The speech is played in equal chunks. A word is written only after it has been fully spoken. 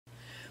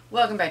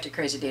Welcome back to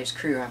Crazy Dave's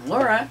Crew. I'm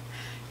Laura,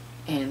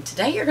 and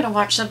today you're going to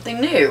watch something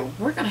new.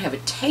 We're going to have a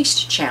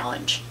taste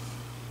challenge.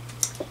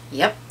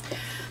 Yep.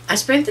 I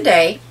spent the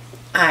day,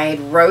 I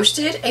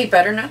roasted a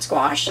butternut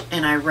squash,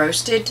 and I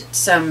roasted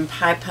some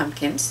pie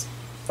pumpkins,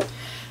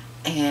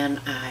 and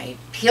I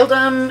peeled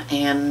them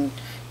and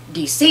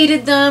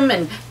de-seeded them,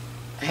 and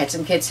I had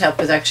some kids help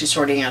with actually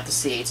sorting out the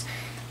seeds.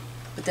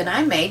 But then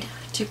I made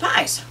two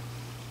pies,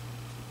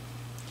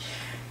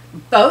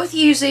 both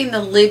using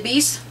the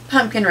Libby's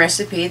pumpkin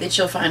recipe that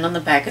you'll find on the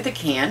back of the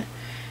can.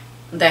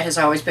 That has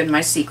always been my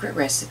secret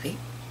recipe.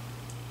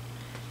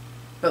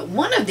 But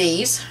one of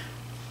these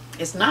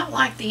is not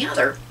like the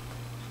other.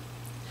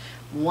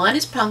 One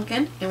is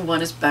pumpkin and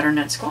one is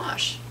butternut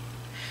squash.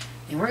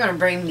 And we're going to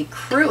bring the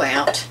crew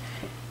out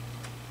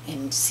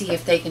and see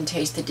if they can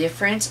taste the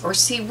difference or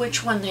see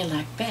which one they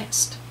like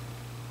best.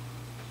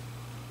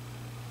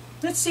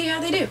 Let's see how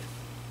they do.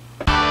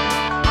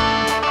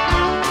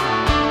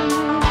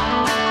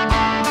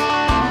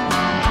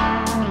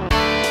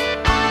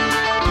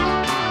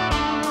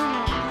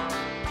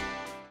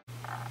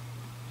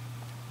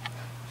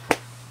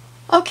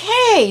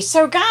 Okay,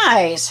 so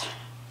guys,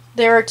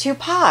 there are two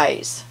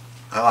pies.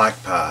 I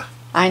like pie.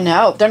 I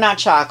know, they're not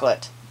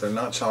chocolate. They're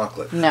not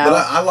chocolate. No.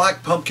 But I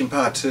like pumpkin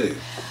pie too.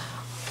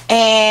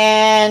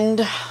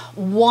 And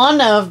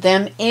one of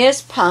them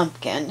is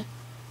pumpkin.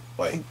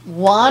 Wait.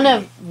 One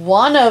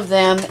of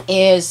them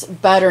is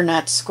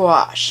butternut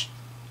squash.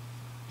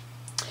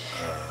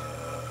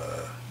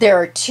 There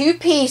are two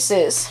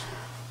pieces.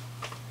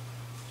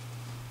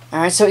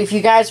 Alright, so if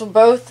you guys will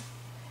both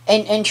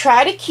and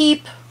try to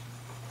keep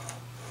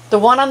the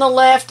one on the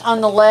left,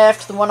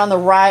 the one on the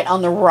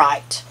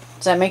right.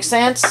 Does that make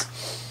sense?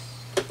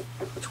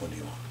 Which one do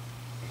you want?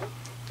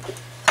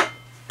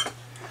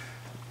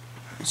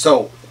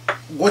 So,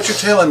 what you're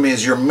telling me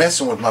is you're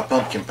messing with my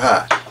pumpkin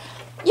pie.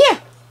 Yeah,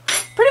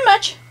 pretty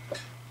much.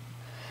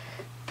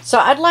 So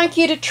I'd like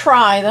you to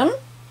try them.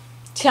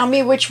 Tell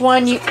me which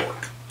one you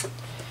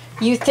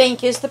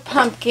think is the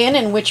pumpkin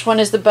and which one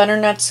is the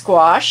butternut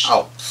squash.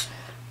 Oh.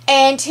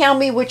 And tell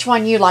me which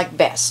one you like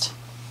best.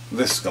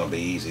 This is going to be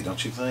easy,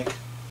 don't you think?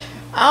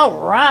 All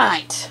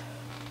right.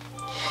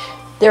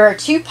 There are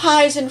two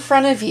pies in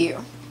front of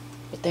you,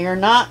 but they are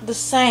not the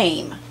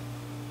same.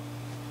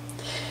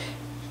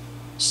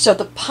 So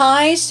the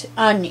pies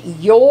on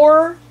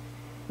your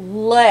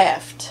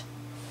left,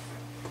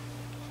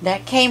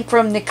 that came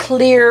from the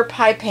clear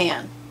pie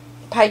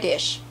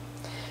dish.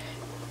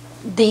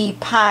 The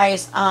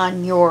pies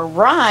on your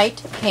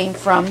right came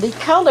from the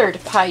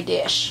colored pie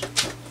dish.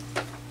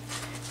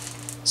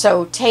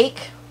 So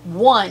take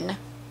one,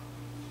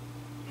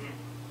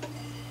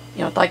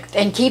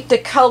 and keep the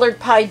colored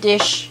pie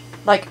dish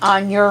like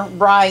on your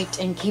right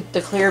and keep the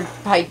clear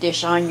pie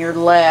dish on your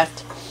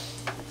left.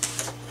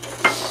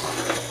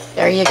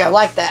 There you go,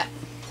 like that.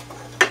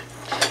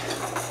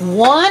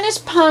 One is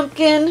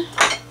pumpkin,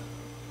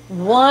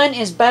 one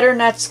is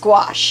butternut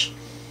squash.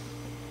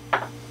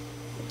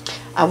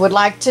 I would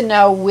like to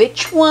know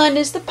which one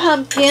is the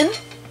pumpkin,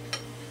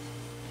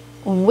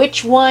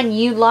 which one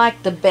you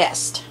like the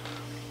best.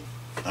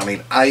 I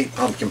mean, I eat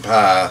pumpkin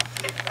pie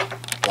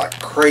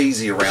like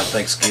crazy around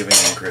Thanksgiving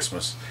and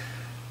Christmas.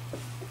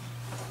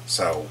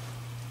 So,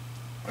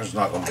 there's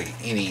not going to be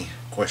any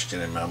question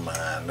in my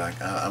mind.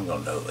 I'm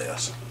going to know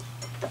this.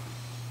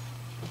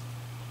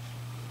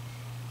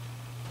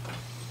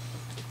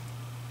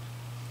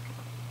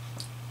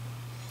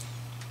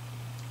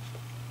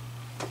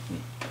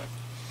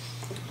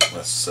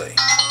 Let's see.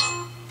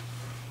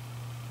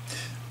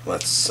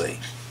 Let's see.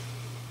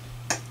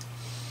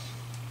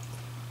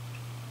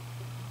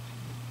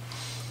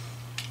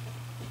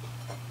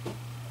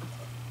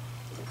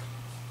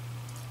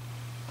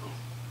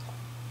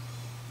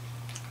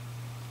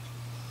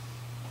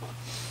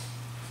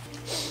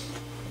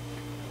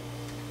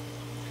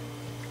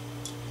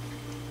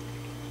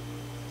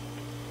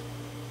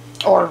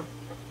 Or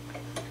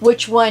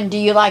which one do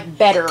you like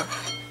better?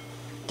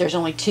 There's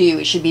only two.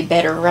 It should be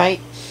better,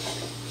 right?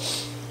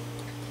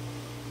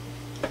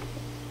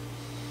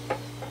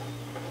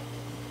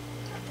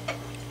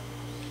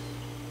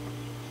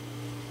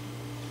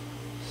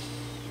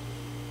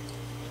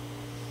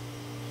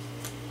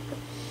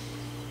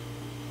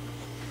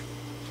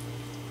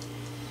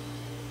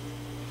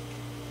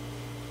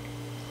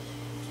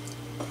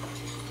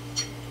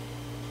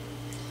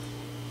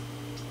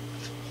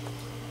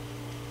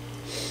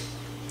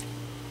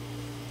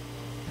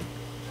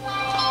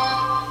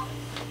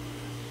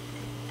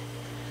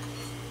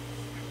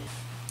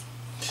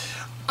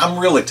 I'm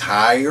really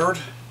tired.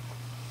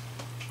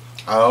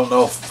 I don't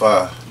know if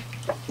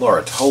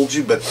Laura told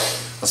you, but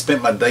I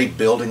spent my day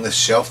building this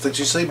shelf that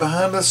you see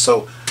behind us,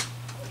 so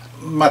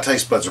my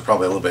taste buds are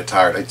probably a little bit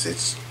tired.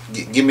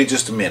 Give me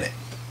just a minute.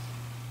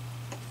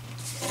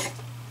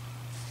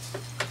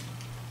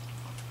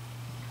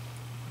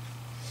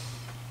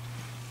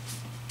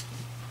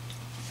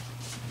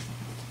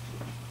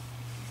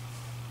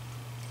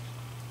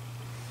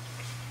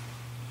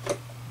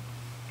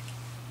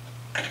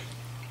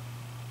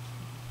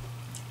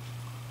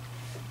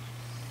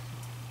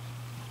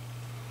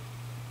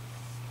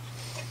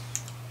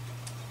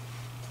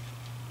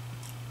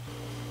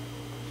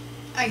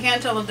 I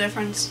can't tell the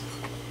difference.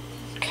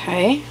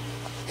 Okay.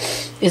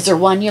 Is there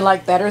one you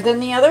like better than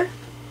the other?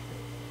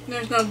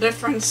 There's no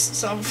difference,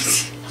 so...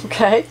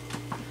 Okay.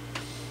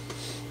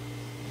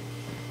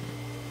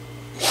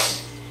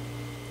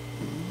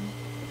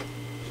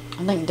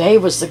 I think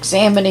Dave was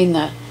examining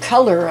the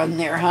color on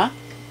there, huh?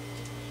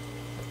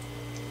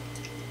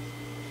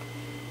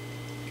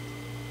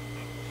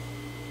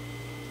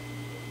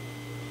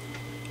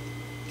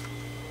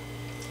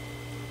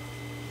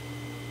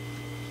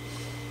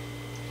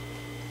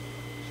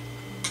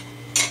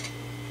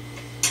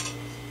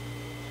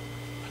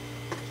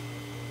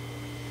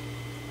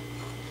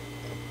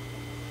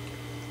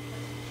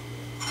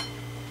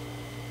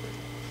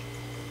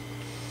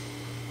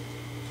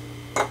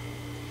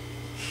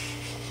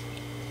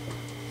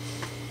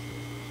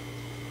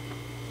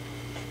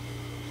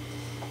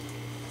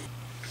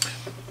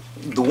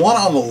 The one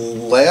on the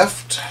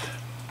left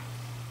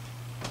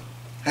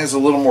has a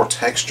little more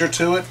texture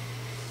to it.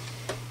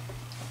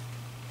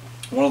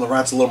 One on the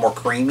right's a little more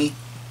creamy.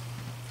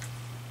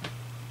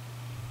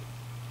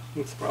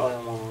 It's probably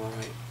the one on the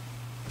right.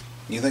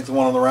 You think the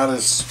one on the right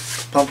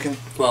is pumpkin?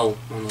 Well,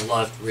 on the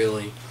left,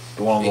 really.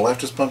 The one on the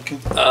left is pumpkin?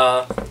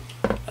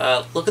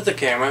 Look at the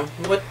camera.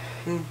 What?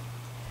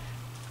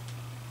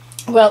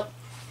 Well,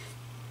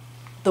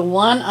 the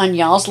one on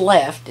y'all's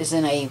left is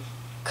in a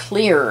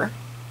clear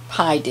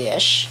pie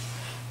dish.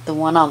 The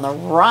one on the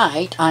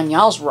right, on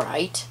y'all's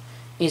right,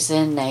 is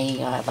in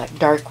a like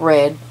dark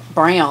red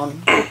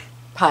brown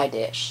pie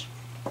dish.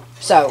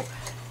 So,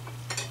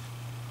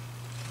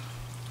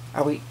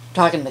 are we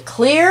talking the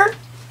clear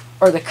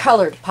or the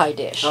colored pie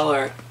dish?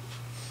 Color.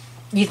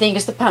 You think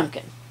it's the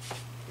pumpkin?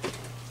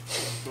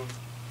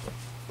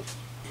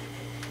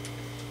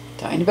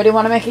 Do anybody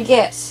want to make a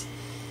guess?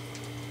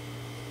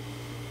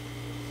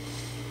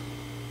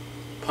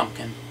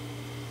 Pumpkin.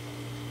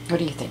 What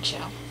do you think,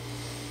 Shell?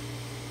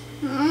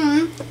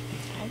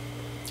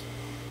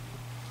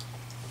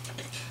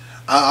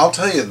 I'll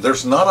tell you,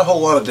 there's not a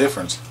whole lot of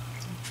difference.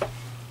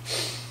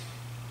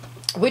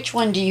 Which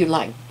one do you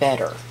like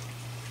better?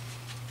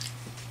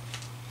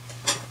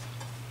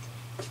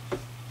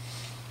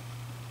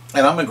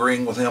 And I'm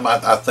agreeing with him.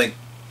 I think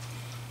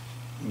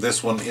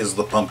this one is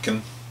the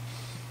pumpkin.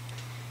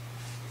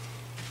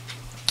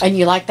 And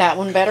you like that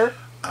one better?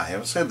 I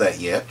haven't said that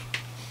yet.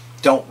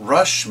 Don't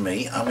rush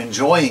me. I'm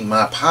enjoying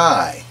my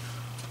pie.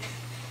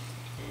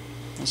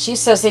 She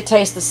says they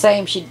taste the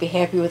same. She'd be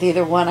happy with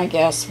either one, I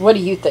guess. What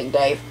do you think,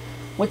 Dave?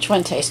 Which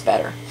one tastes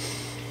better?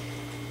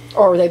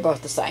 Or are they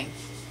both the same?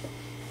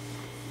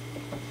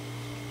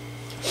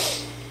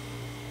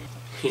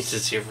 He's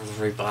just here for the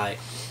free pie.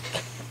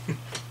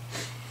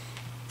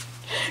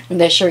 And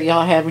that shirt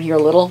y'all had when you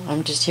were little,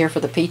 I'm just here for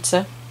the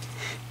pizza.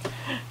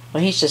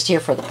 Well, he's just here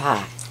for the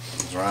pie.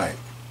 That's right.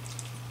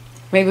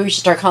 Maybe we should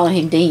start calling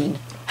him Dean.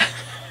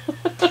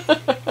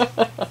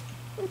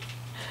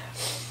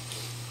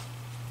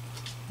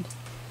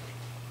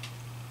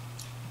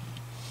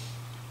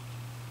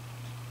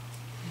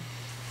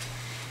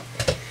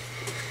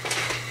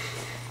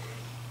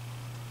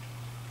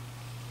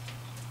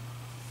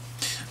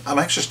 I'm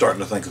actually starting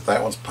to think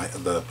that one's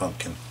the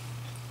pumpkin.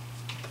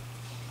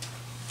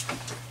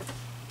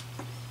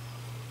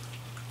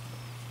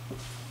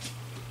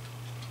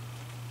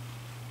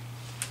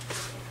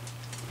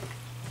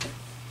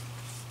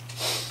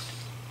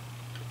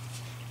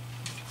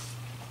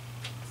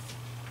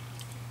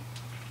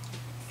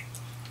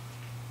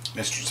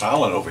 Mr.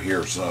 Silent over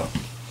here's not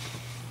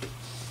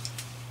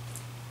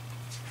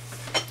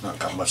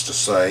got much to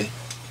say.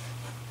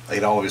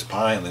 Ate all of his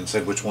pie and then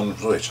said which one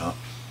was which, huh?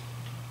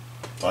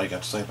 That's all you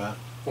got to say about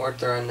it?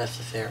 Words are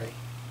unnecessary.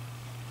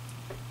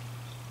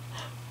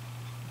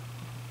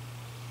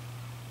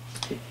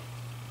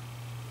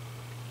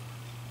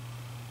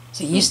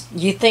 So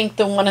you think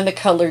the one in the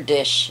colored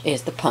dish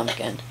is the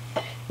pumpkin.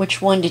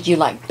 Which one did you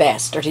like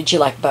best, or did you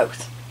like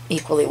both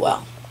equally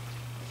well?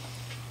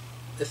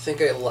 I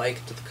think I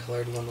liked the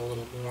colored one a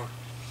little more.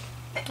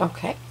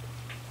 Okay.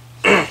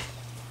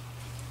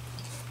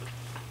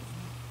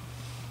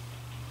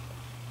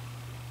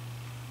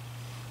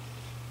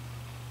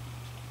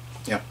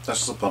 Yeah,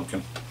 that's the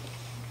pumpkin.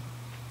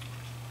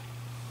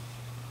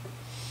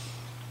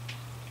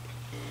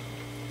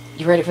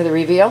 You ready for the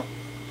reveal?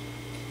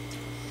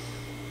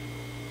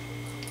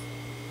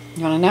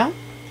 You want to know?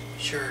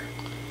 Sure.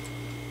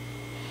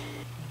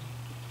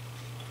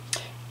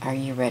 Are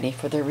you ready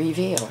for the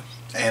reveal?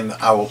 And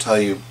I will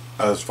tell you,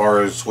 as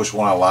far as which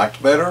one I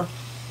liked better,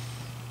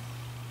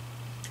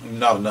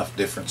 not enough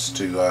difference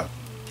to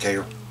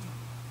care.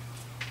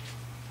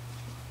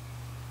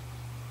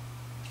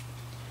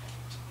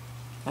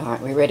 All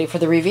right, we ready for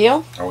the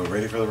reveal? Are we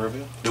ready for the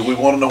reveal? Do we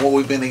want to know what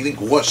we've been eating?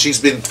 What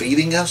she's been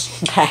feeding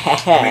us?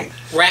 I mean,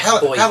 Rat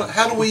poison.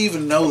 how do we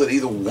even know that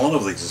either one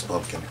of these is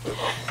pumpkin?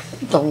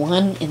 The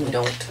one in the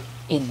Don't.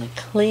 in the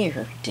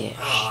clear dish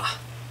Ah.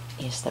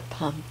 is the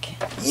pumpkin.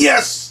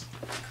 Yes!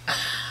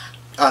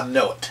 I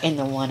know it. And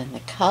the one in the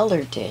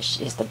colored dish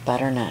is the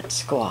butternut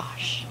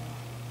squash.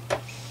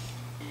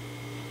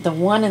 The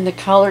one in the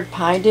colored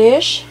pie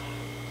dish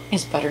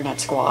is butternut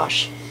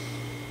squash.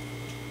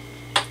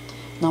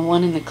 The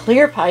one in the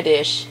clear pie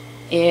dish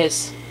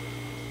is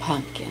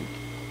pumpkin.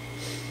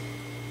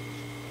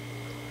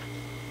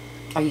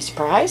 Are you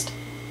surprised?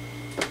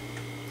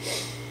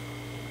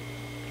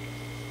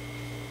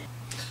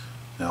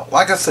 Now,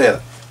 like I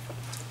said,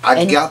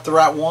 I got the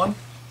right one,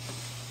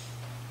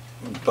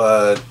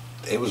 but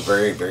it was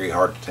very, very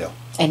hard to tell.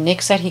 And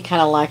Nick said he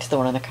kind of liked the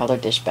one in the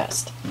colored dish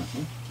best.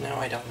 Now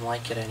I don't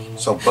like it anymore.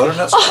 So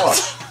butternut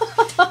squash.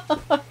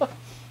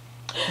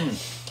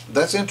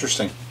 That's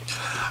interesting.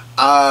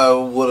 I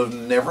would have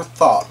never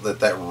thought that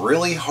that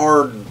really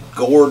hard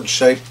gourd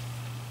shaped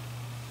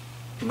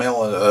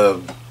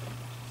melon,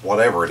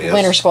 whatever it is.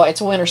 Winter squash. It's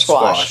a winter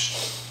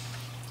squash.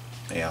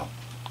 Yeah.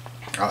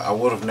 I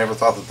would have never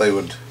thought that they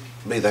would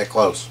be that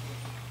close.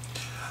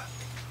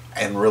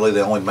 And really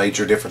the only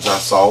major difference I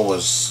saw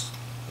was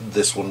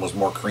this one was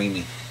more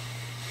creamy.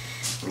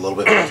 A little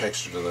bit more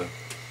texture to the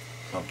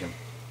pumpkin.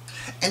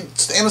 And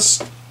a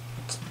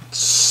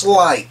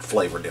slight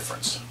flavor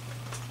difference.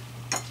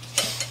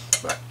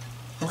 But,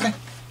 okay.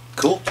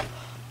 Cool.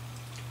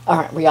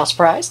 Alright, were y'all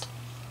surprised?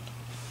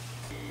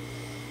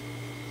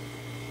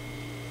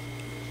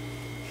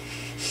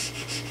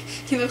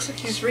 He looks like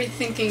he's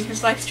rethinking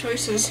his life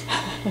choices.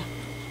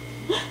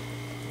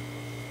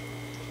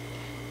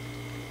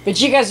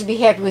 But you guys would be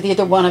happy with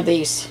either one of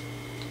these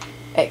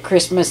at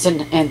Christmas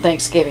and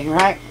Thanksgiving,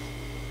 right?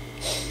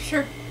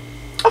 Sure.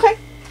 Okay.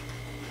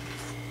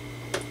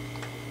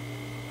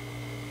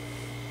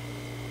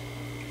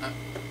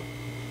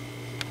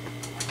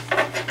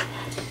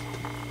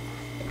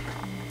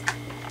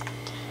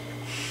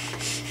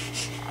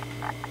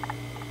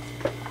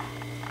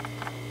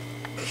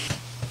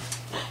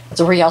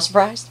 So were y'all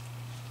surprised?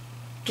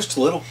 Just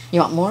a little. You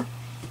want more?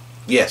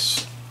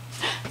 Yes.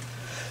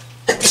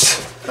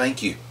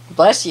 Thank you.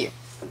 Bless you.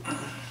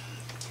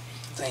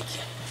 Thank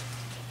you.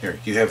 Here,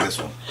 you have this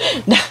one.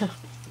 No.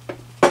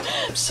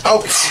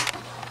 Oh,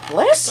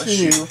 Bless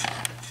you.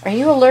 Are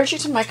you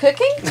allergic to my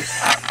cooking?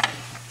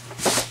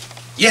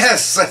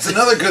 yes, that's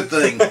another good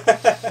thing.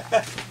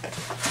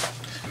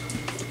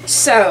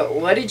 So,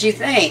 what did you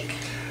think?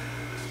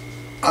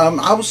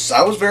 I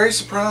was very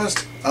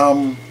surprised.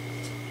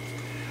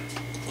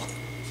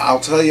 I'll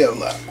tell you.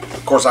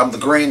 Of course, I'm the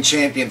grand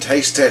champion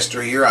taste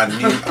tester here.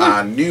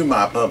 I knew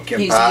my pumpkin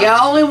He's pie.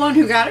 the only one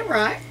who got it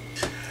right.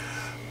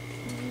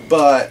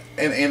 But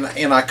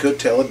and I could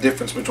tell a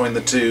difference between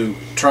the two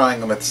trying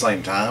them at the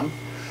same time.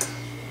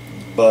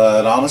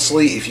 But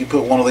honestly, if you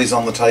put one of these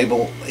on the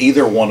table,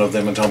 either one of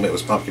them, and told me it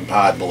was pumpkin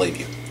pie, I'd believe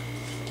you.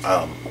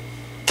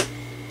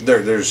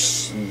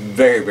 There's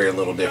very, very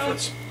little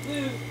difference.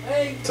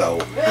 So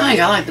I think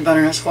I like the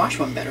butternut squash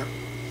one better.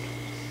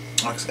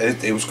 like I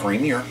said, it was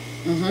creamier.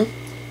 Mm-hmm.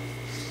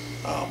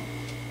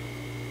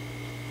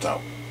 So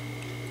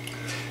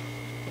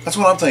that's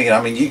what I'm thinking.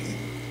 I mean, you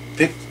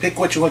pick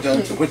what you want,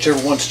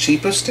 whichever one's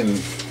cheapest, and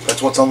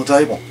that's what's on the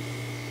table.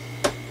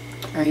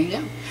 There you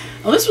go.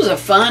 Well, this was a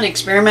fun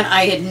experiment.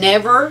 I had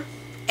never,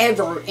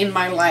 ever in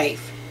my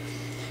life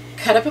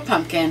cut up a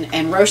pumpkin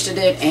and roasted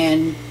it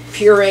and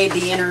pureed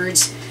the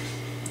innards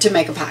to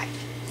make a pie.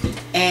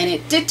 And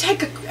it did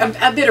take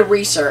a bit of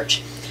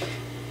research.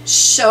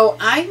 So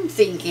I'm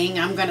thinking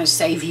I'm going to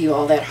save you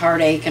all that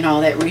heartache and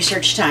all that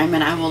research time,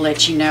 and I will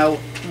let you know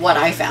what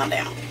I found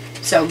out.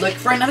 So look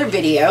for another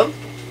video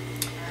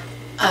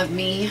of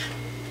me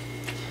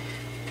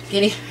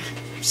getting...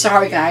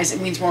 Sorry guys, it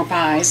means more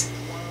pies.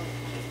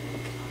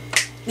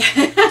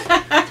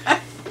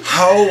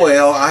 Oh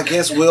well, I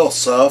guess we'll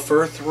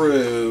suffer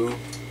through.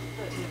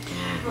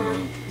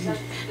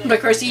 But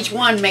of course each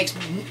one makes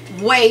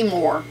way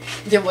more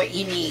than what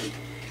you need.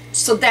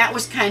 So that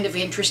was kind of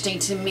interesting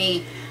to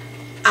me.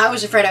 I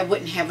was afraid I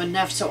wouldn't have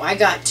enough, so I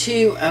got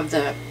 2 of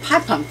the pie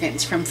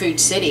pumpkins from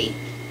Food City.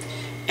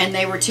 And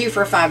they were 2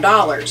 for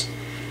 $5.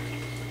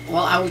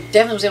 Well, I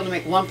definitely was able to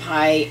make 1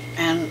 pie,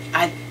 and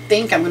I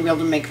think I'm going to be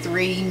able to make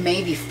 3,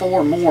 maybe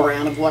 4 more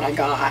out of what I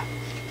got.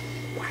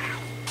 Wow.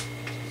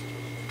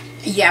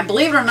 Yeah,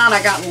 believe it or not,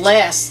 I got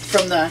less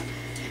from the...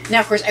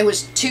 Now, of course, it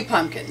was 2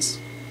 pumpkins.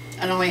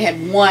 I only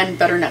had 1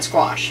 butternut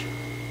squash.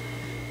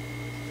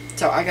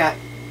 So I got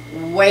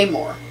way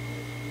more.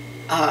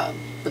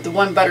 But the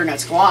 1 butternut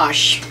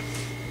squash,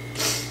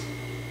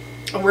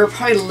 we're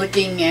probably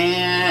looking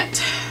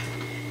at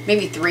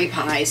maybe 3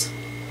 pies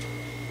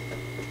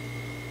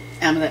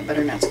out of that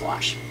butternut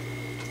squash.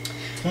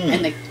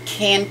 And the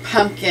canned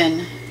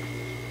pumpkin,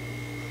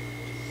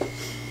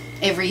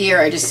 every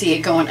year I just see it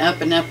going up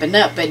and up and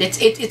up. But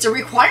it's a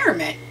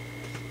requirement.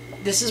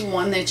 This is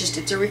one that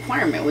it's a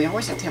requirement. We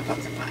always have to have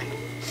pumpkin pie.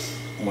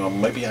 Well,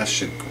 maybe I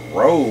should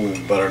grow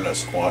butternut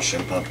squash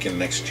and pumpkin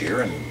next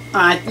year, and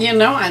I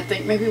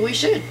think maybe we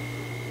should.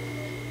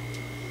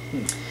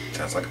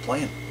 sounds like a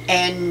plan.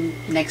 And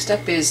next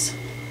up is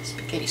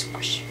spaghetti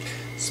squash.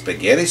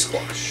 Spaghetti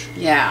squash.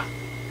 Yeah,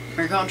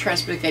 we're going to try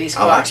spaghetti I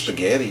squash. like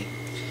spaghetti.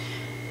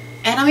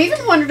 And I'm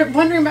even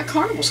wondering about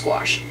carnival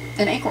squash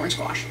and acorn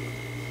squash.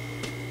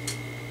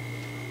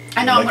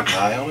 I know. Make a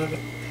pie out of it.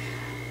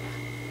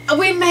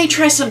 We may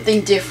try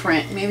something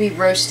different. Maybe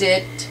roast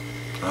it.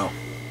 Oh.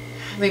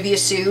 Maybe a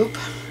soup.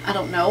 I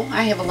don't know.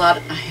 I have a lot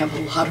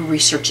of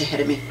research ahead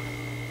of me.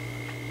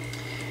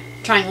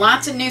 Trying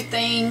lots of new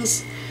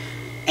things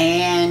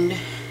and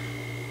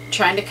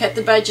trying to cut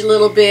the budget a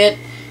little bit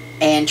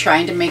and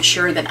trying to make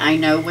sure that I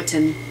know what's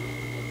in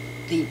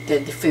the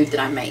food that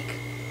I make.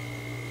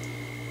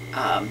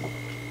 I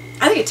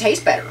think it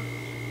tastes better.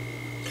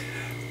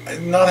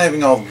 Not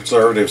having all the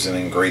preservatives and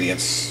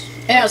ingredients.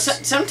 You know,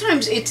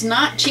 sometimes it's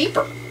not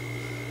cheaper,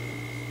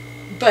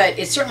 but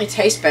it certainly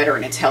tastes better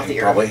and it's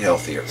healthier. And probably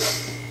healthier.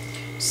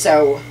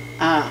 So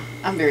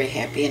I'm very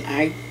happy, and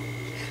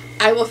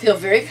I will feel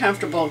very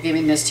comfortable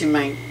giving this to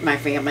my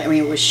family. I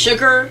mean, it was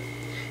sugar,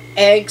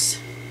 eggs,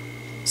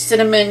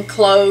 cinnamon,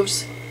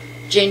 cloves,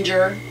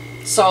 ginger,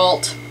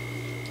 salt,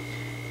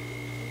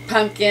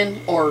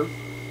 pumpkin or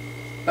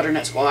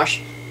butternut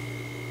squash,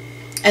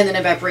 and then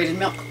evaporated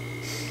milk.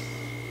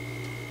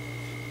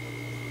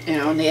 You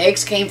know, and the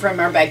eggs came from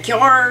our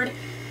backyard.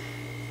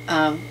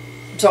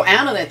 So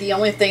out of that, the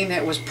only thing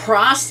that was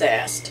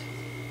processed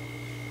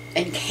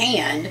and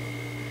canned,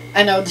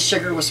 I know the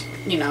sugar was,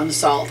 you know, the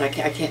salt. I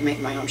can't make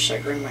my own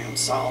sugar and my own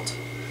salt,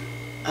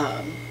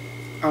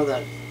 or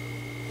the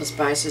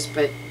spices.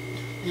 But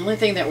the only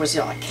thing that was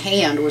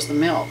canned was the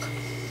milk.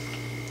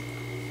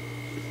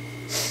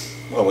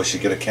 Well, we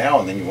should get a cow,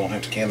 and then you won't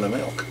have to can the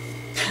milk.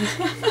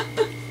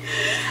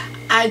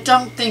 I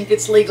don't think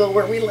it's legal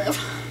where we live.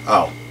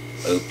 Oh,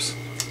 oops.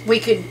 We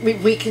can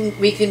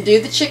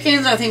do the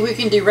chickens. I think we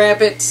can do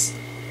rabbits.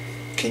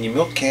 Can you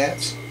milk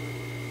cats?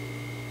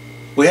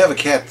 We have a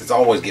cat that's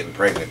always getting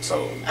pregnant,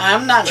 so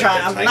I'm not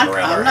trying. I'm not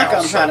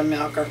going to try to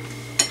milk her.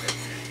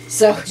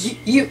 So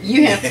you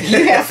have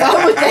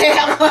fun with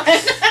that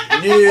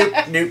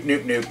one.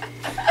 Nope.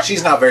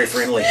 She's not very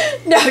friendly.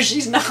 No,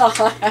 she's not.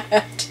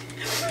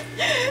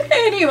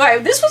 Anyway,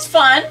 this was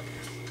fun.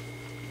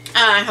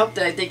 I hope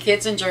that the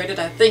kids enjoyed it.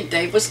 I think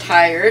Dave was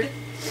tired.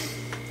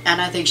 And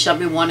I think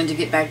Shelby wanted to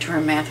get back to her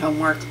math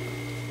homework.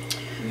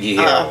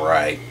 Yeah,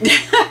 right.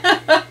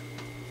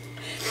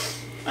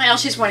 Well,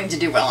 she's wanting to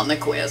do well on the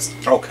quiz.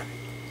 Okay.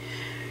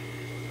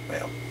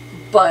 Well.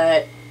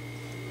 But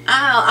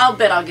I'll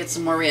bet I'll get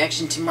some more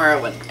reaction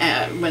tomorrow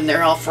when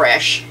they're all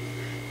fresh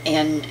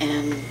and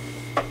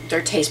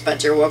their taste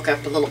buds are woke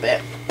up a little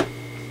bit.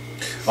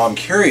 Well, I'm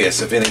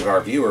curious if any of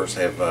our viewers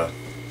have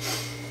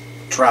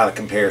tried a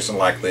comparison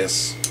like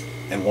this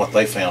and what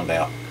they found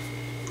out.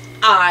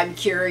 I'm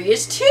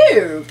curious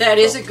too. That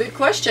is a good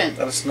question.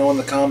 Let us know in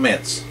the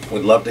comments.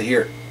 We'd love to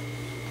hear it.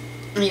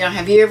 You know,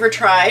 have you ever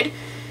tried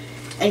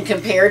and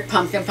compared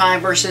pumpkin pie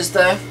versus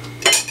the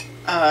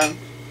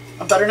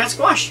butternut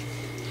squash?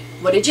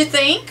 What did you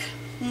think?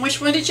 Which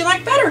one did you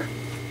like better?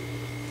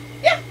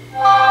 Yeah.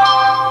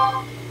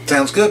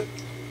 Sounds good.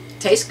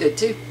 Tastes good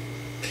too.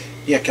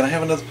 Yeah, can I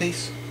have another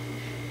piece?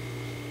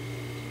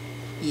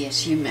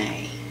 Yes, you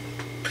may.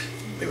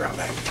 Be right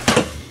back.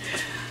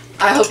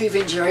 I hope you've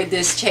enjoyed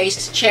this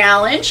taste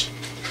challenge,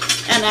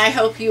 and I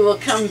hope you will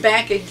come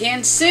back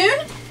again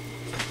soon.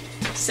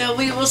 So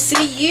we will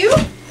see you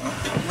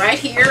right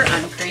here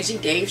on Crazy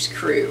Dave's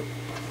Crew.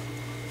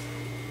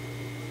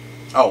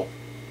 Oh,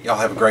 y'all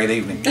have a great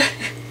evening.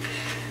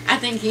 I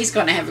think he's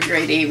going to have a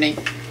great evening.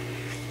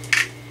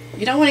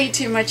 You don't want to eat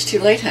too much too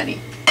late, honey.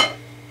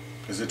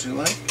 Is it too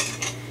late?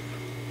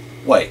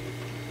 Wait.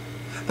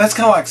 That's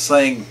kind of like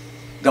saying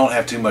don't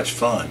have too much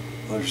fun.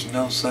 There's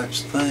no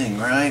such thing,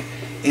 right?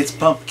 It's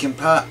pumpkin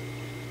pie.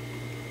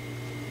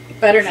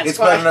 Butternut it's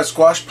squash. butternut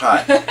squash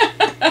pie.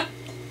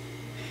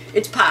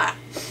 It's pie.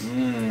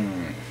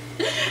 Mmm.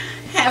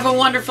 Have a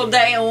wonderful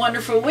day, a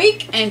wonderful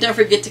week, and don't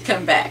forget to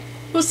come back.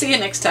 We'll see you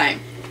next time.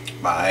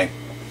 Bye.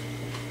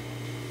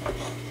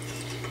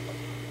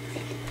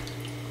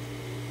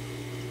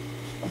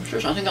 I'm sure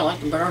I think I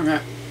like the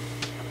butternut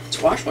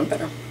squash one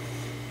better.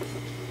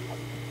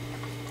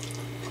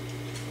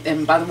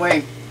 And by the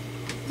way,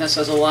 that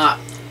says a lot.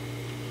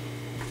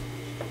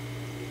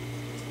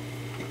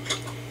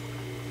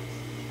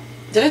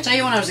 Did I tell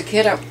you when I was a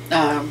kid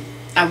I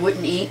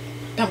wouldn't eat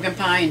pumpkin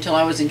pie until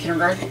I was in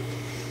kindergarten?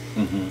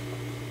 Mm-hmm.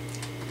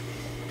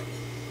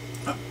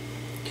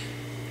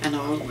 I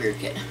know, I was a weird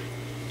kid.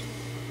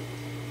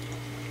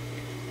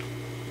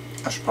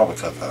 I should probably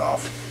cut that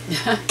off.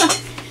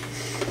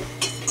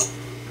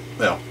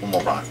 Well, one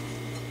more bite.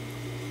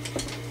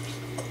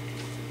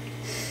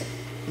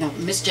 No,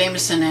 Miss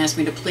Jameson asked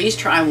me to please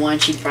try one.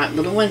 She brought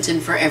little ones in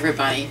for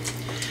everybody.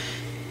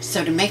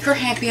 So to make her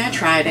happy, I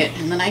tried it,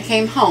 and then I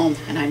came home,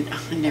 and I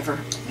never...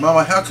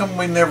 Mama, how come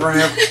we never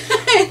have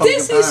pumpkin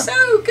This pie? is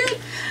so good.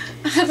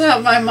 I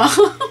thought my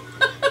mom...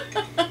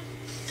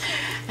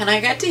 And I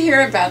got to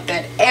hear about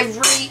that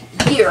every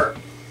year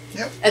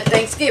at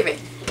Thanksgiving.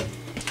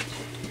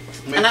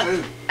 Me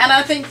and too.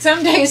 I think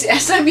some days,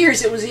 some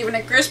years, it was even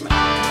at Christmas.